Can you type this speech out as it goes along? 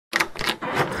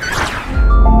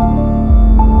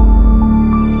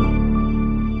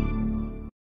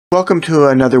Welcome to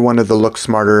another one of the Look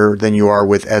Smarter Than You Are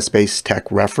with Essbase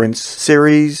Tech reference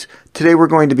series. Today we're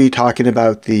going to be talking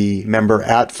about the member@,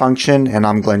 function, and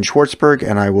I'm Glenn Schwartzberg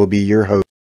and I will be your host.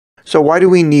 So why do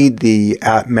we need the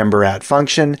 @member@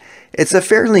 function? It's a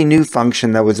fairly new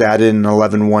function that was added in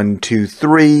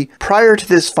 11.123. Prior to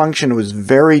this function, it was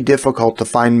very difficult to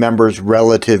find members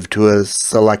relative to a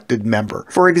selected member.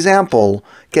 For example,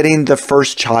 getting the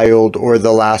first child or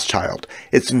the last child.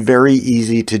 It's very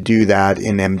easy to do that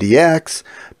in MDX,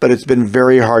 but it's been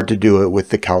very hard to do it with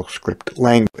the CalcScript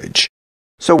language.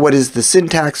 So what is the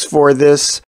syntax for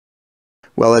this?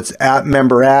 Well, it's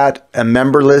 @member@, a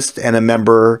member list, and a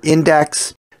member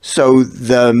index. So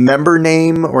the member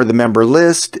name or the member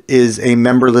list is a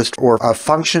member list or a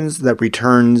functions that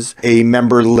returns a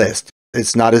member list.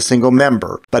 It's not a single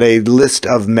member, but a list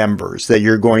of members that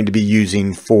you're going to be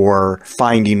using for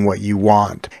finding what you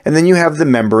want. And then you have the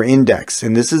member index,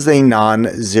 and this is a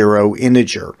non-zero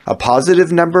integer. A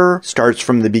positive number starts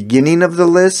from the beginning of the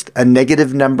list, a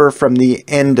negative number from the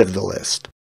end of the list.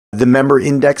 The member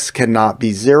index cannot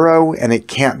be 0 and it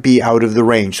can't be out of the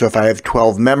range. So if I have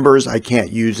 12 members, I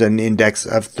can't use an index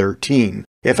of 13.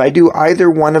 If I do either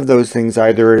one of those things,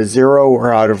 either a 0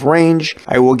 or out of range,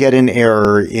 I will get an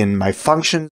error in my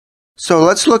function. So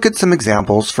let's look at some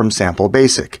examples from Sample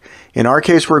Basic. In our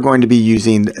case, we're going to be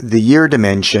using the year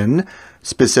dimension.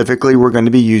 Specifically, we're going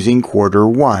to be using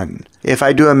Q1. If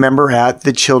I do a member at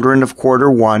the children of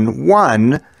Q1,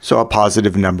 1, so a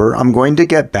positive number, I'm going to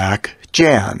get back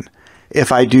Jan.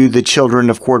 If I do the children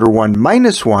of Q1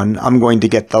 minus 1, I'm going to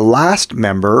get the last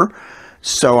member,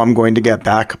 so I'm going to get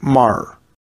back Mar.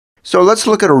 So let's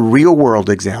look at a real-world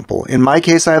example. In my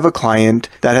case, I have a client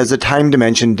that has a time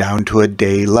dimension down to a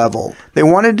day level. They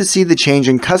wanted to see the change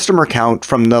in customer count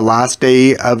from the last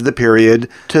day of the period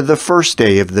to the first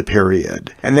day of the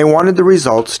period. And they wanted the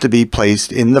results to be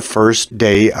placed in the first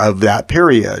day of that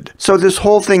period. So this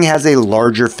whole thing has a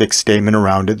larger fixed statement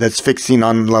around it that's fixing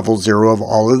on level 0 of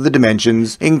all of the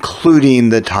dimensions, including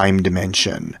the time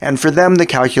dimension. And for them, the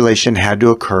calculation had to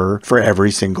occur for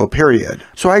every single period.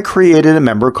 So I created a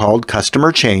member called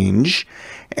customer change,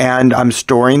 and I'm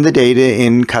storing the data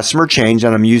in customer change,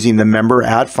 and I'm using the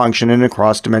member@ function and a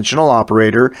cross-dimensional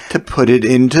operator to put it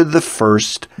into the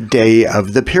first day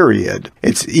of the period.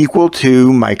 It's equal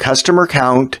to my customer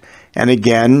count, and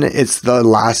again, it's the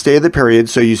last day of the period,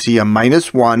 so you see a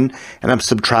 -1, and I'm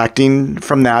subtracting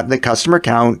from that the customer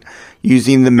count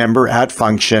using the member@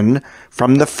 function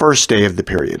from the first day of the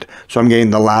period. So I'm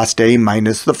getting the last day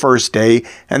minus the first day,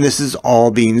 and this is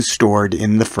all being stored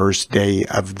in the first day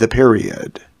of the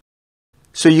period.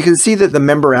 So you can see that the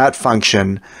member@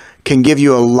 function can give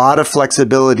you a lot of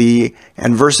flexibility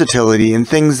and versatility in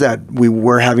things that we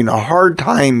were having a hard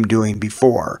time doing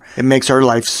before. It makes our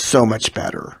life so much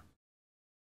better.